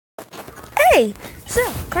Hey, so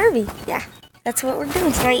Kirby, yeah, that's what we're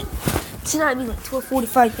doing tonight. Tonight, I mean like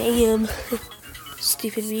 12:45 a.m.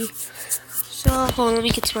 Stupid me. So hold on, let me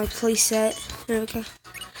get to my playset. There we go.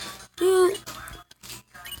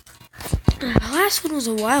 The last one was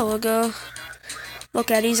a while ago.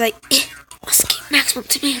 Look at it, he's like, let's keep maximum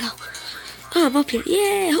tomato. Oh, I'm up here,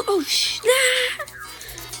 yeah. Oh, nah.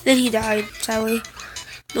 Then he died, sadly.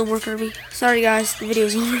 No more Kirby. Sorry guys, the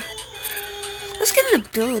video's over. Let's get an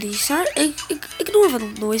ability. Sorry, ignore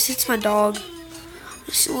the noise. It's my dog.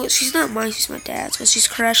 She's not mine. She's my dad's, but she's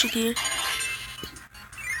crashing here.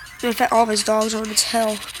 In fact, all of his dogs are on its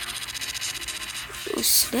hell. Oh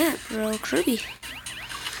snap, bro, Kirby.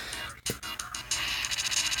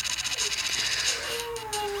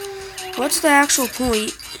 What's the actual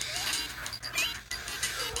point?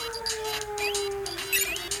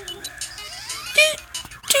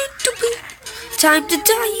 Time to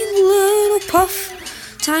die, you little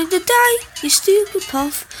puff. Time to die, you stupid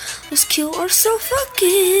puff. Let's kill ourselves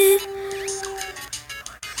again.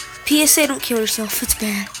 PSA, don't kill yourself, it's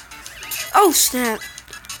bad. Oh snap.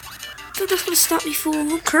 They're not gonna stop me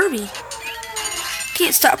fooling with Kirby.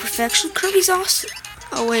 Can't stop perfection, Kirby's awesome.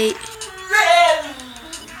 Oh wait.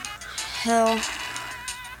 Hell.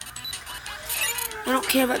 I don't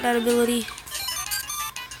care about that ability.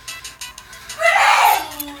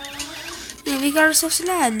 We got ourselves a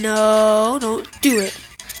lad. No, don't do it.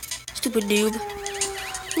 Stupid noob.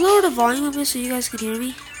 Lower the volume of it so you guys can hear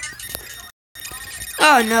me.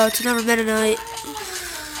 Oh no, it's another meta night.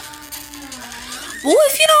 Boy,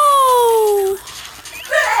 if you know.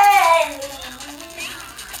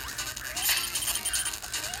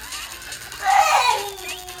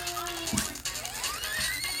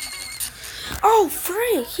 Oh,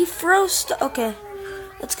 frick. He throws stuff. Okay.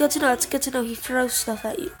 That's good to know. It's good to know he throws stuff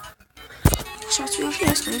at you. Shots me off. Yeah,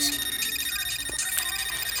 that's nice.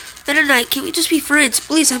 Then tonight, can we just be friends,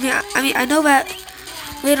 please? I mean, I know that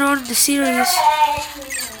later on in the series,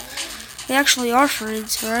 they actually are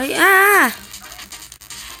friends, right? Ah!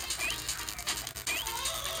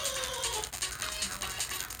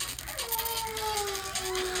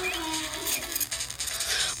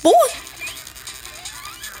 Boy!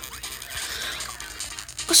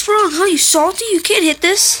 What's wrong, huh? You salty? You can't hit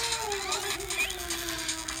this.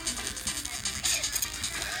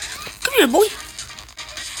 Come here, boy.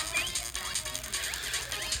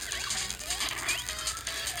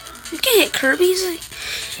 You can't hit Kirby. He's like,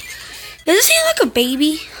 does he like a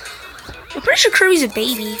baby? I'm pretty sure Kirby's a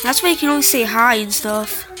baby. That's why he can only say hi and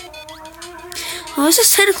stuff. Well, this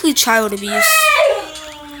is technically child abuse.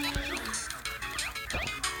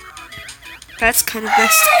 That's kind of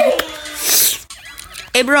messed up.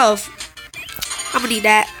 Hey, bro. I'm gonna need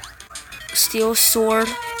that. Steel sword.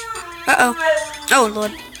 Uh-oh. Oh,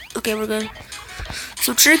 Lord. Okay, we're good.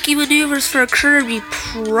 Some tricky maneuvers for a Kirby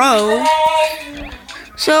Pro.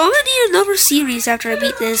 So I'm gonna need another series after I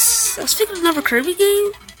beat this. I was thinking another Kirby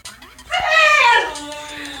game.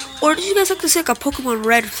 Or did you guys like to see like a Pokemon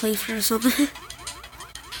Red playthrough or something?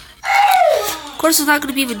 Of course, it's not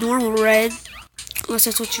gonna be the normal Red, unless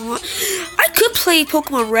that's what you want. I could play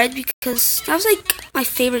Pokemon Red because that was like my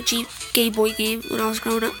favorite Game Boy game when I was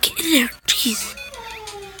growing up. Get in there, jeez.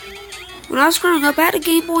 When I was growing up, I had a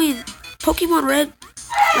Game Boy and Pokemon Red,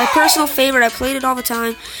 my personal favorite. I played it all the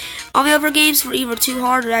time. All the other games were either too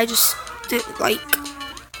hard or I just didn't like,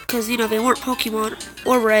 because, you know, they weren't Pokemon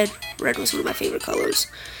or Red. Red was one of my favorite colors.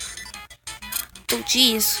 Oh,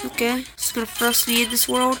 jeez. Okay. It's going to thrust me in this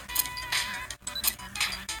world.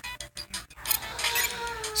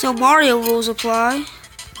 So, Mario rules apply.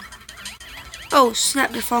 Oh,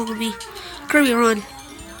 snap. They're following me. Kirby, run.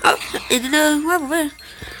 Oh, in the level there.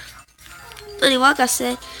 Anyway, like I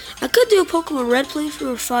said, I could do a Pokemon Red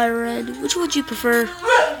playthrough or Fire Red. Which would you prefer?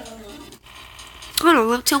 I don't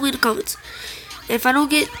know, tell me in the comments. And if I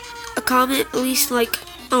don't get a comment at least like,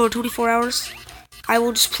 24 hours, I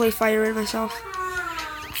will just play Fire Red myself.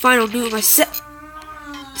 Fine, I'll do it myself.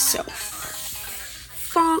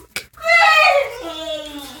 Funk.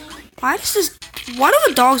 Why do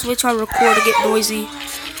the dogs wait till I record to get noisy?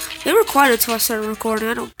 They were quiet until I started recording.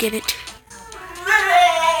 I don't get it.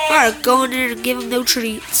 I gotta go in there and give them no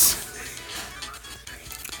treats.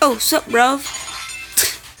 Oh, sup, bruv?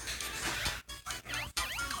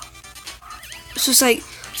 It's just like,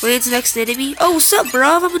 lands next enemy. Oh, sup,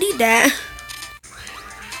 bruv? I'm gonna need that.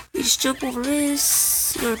 We just jump over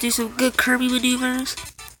this. You know, do some good Kirby maneuvers.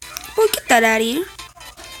 Boy, get that out of here.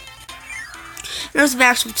 There's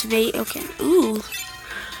maximum tomato. Okay. Ooh.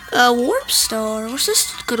 A warp star. Where's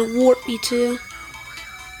this gonna warp me to?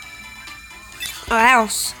 A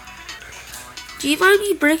house. Do you mind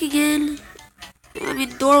me breaking in? I mean,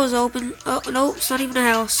 the door was open. Oh, no, it's not even a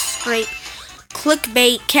house. Great.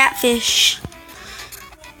 Clickbait, catfish.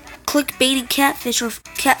 Clickbait and catfish, or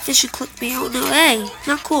catfish and clickbait. I don't know. Hey,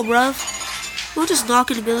 not cool, bruv. We'll just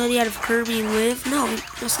knock an ability out of Kirby and live. No,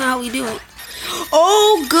 that's not how we do it.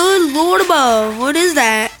 Oh, good lord above. What is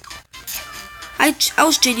that? I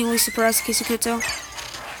was genuinely surprised, in case you couldn't tell.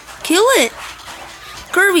 Kill it!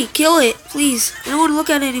 Kirby, kill it, please. I don't want to look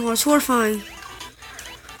at it anymore. It's horrifying.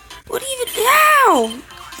 What even? Ow!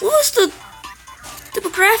 What's the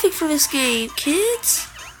demographic for this game, kids?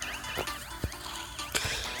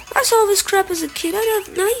 If I saw this crap as a kid, I'd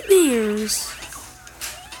have nightmares.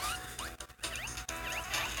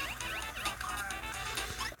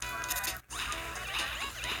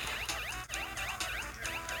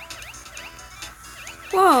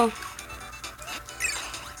 Whoa.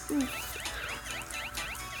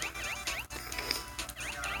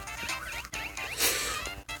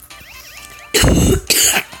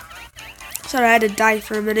 Sorry, I had to die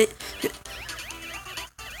for a minute.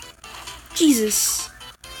 Jesus.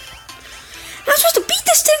 I'm supposed to beat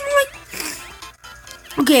this thing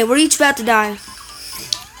like... Okay, we're each about to die.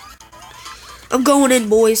 I'm going in,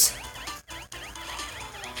 boys.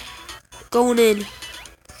 Going in.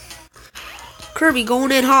 Kirby,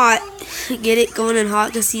 going in hot. Get it? Going in hot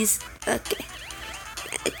because he's... Okay.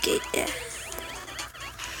 Okay, yeah.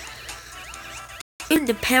 In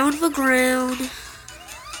the pound of the ground.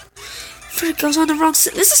 Frick, goes on the wrong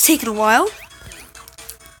side. This is taking a while.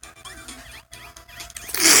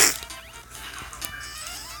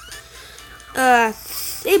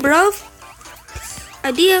 Hey, bro.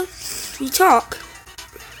 Idea. We talk.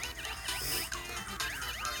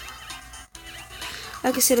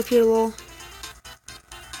 I can sit up here, lol.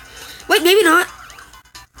 Wait, maybe not.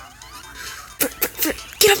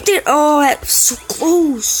 Get up there. Oh, that was so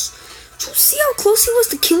close. Did you see how close he was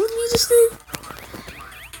to killing me just then?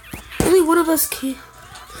 Only one of us can.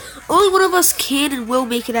 Only one of us can and will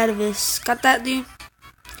make it out of this. Got that, dude?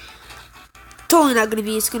 Totally not gonna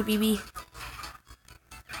be. It's gonna be me.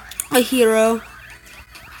 A hero.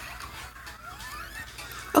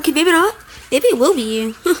 Okay, maybe not. Maybe it will be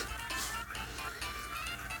you.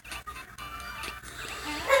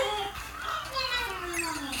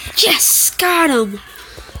 Yes, got him.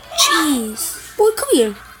 Jeez. Boy, come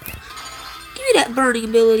here. Give me that burning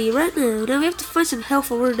ability right now. Now we have to find some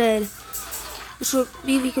health or we're dead. Which will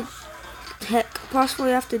mean we could, heck,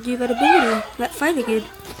 possibly have to do that ability. That fight again.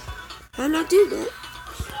 I'm not doing that.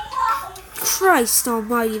 Christ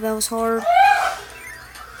almighty, that was hard.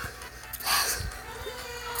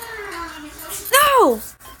 No!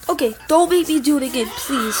 Okay, don't make me do it again.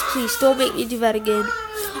 Please, please, don't make me do that again.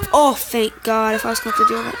 Oh, thank God, if I was going to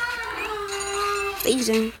do that. Thanks,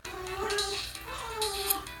 man.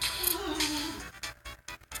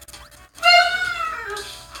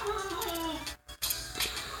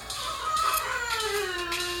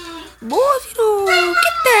 Boy, if you don't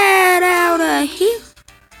get that out of here.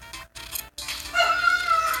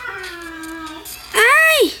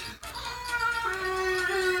 Hey!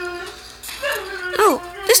 Oh,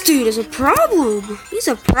 this dude is a problem. He's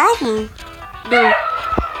a problem. No.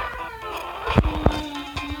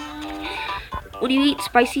 When you eat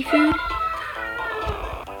spicy food?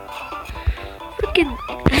 Freaking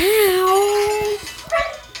ow!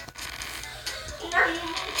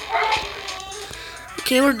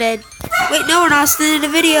 Okay, we're dead. Wait, no, we're not still in the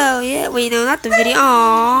video. Yeah, wait, no, not the video.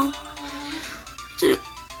 Aww. Didn't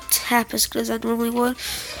tap as good as I normally would.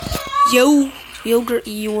 Yo, yogurt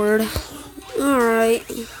E-word. Alright.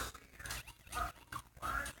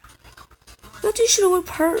 Not too sure what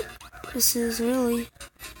part this is, really.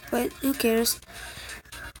 But who cares?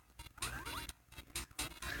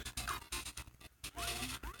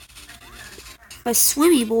 My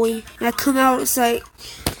swimmy boy. And I come out, it's like...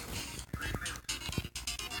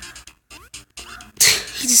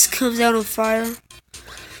 he just comes out on fire.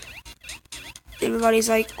 Everybody's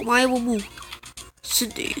like, why will move?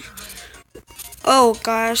 Cindy. Oh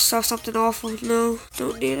gosh, saw something awful. No,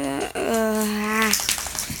 don't do that.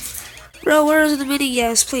 Bro, where is the mini? Yeah,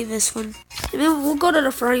 let's play this one. And then we'll go to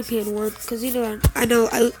the frying pan one, because you know,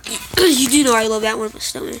 you do know I love that one, but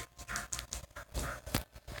still, man.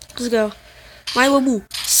 Let's go. Omae wa mu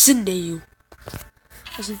Cindy.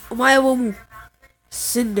 Omae wa mu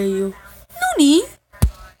Cindy. Nani?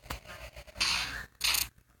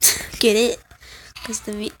 Get it? Cause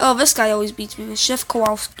oh, this guy always beats me. Chef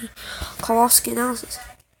Kowalski analysis.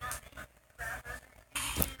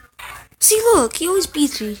 See, look, he always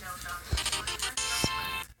beats me.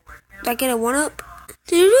 Did I get a 1-up?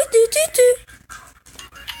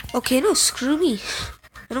 Okay, no, screw me.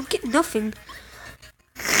 I don't get nothing.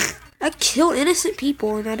 I kill innocent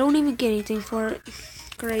people and I don't even get anything for it.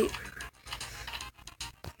 Great.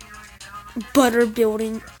 Butter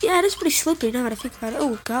building. Yeah, it is pretty slippery now that I think about it.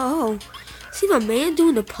 Oh, God. Oh. See my man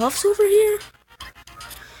doing the puffs over here?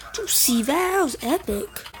 Did you see that? That was epic.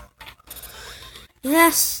 It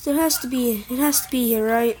has to be here,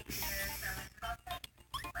 right?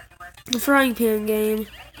 The frying pan game.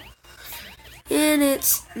 And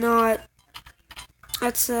it's not.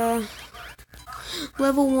 That's,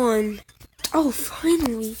 level 1. Oh,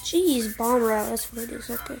 finally. Jeez, bomb route. That's what it is.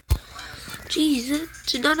 Okay. Jeez, it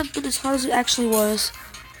should not have been as hard as it actually was.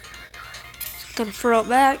 He's gonna throw it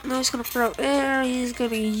back. No, he's gonna throw it there. He's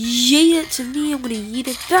gonna yeet it to me. I'm gonna yeet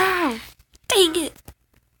it down. Dang it.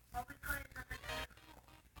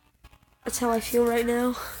 That's how I feel right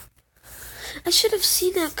now. I should have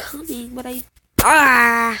seen that coming, but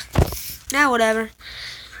now whatever.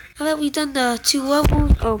 Now that we've done the 2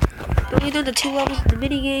 levels, now we've done the 2 levels in the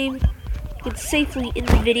mini game, you can safely end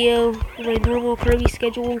the video in my normal Kirby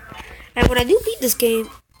schedule. And when I do beat this game,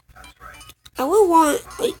 I will want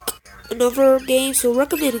like another game. So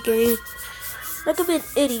recommend a game, recommend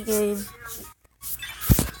any game,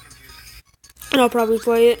 and I'll probably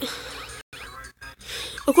play it.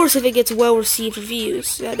 Of course, if it gets well-received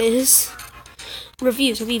reviews, that is.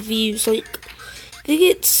 Reviews, I mean views, like, if it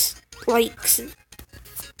gets likes and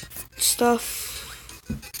stuff,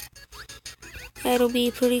 that'll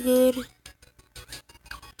be pretty good.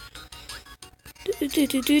 Oh,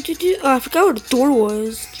 I forgot where the door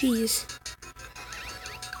was, jeez.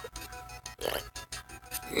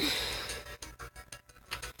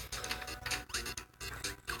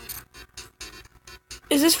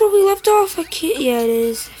 Is this where we left off? I can't. Yeah, it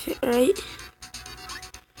is. Right?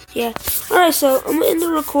 Yeah. Alright, so I'm gonna end the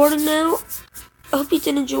recording now. I hope you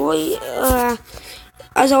did enjoy.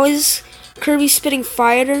 As always, Kirby spitting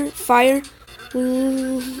fire.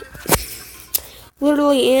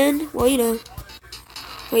 Literally and, well, you know.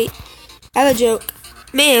 Wait. I have a joke.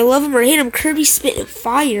 Man, I love him or hate him. Kirby spitting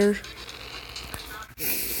fire.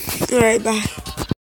 Alright, bye.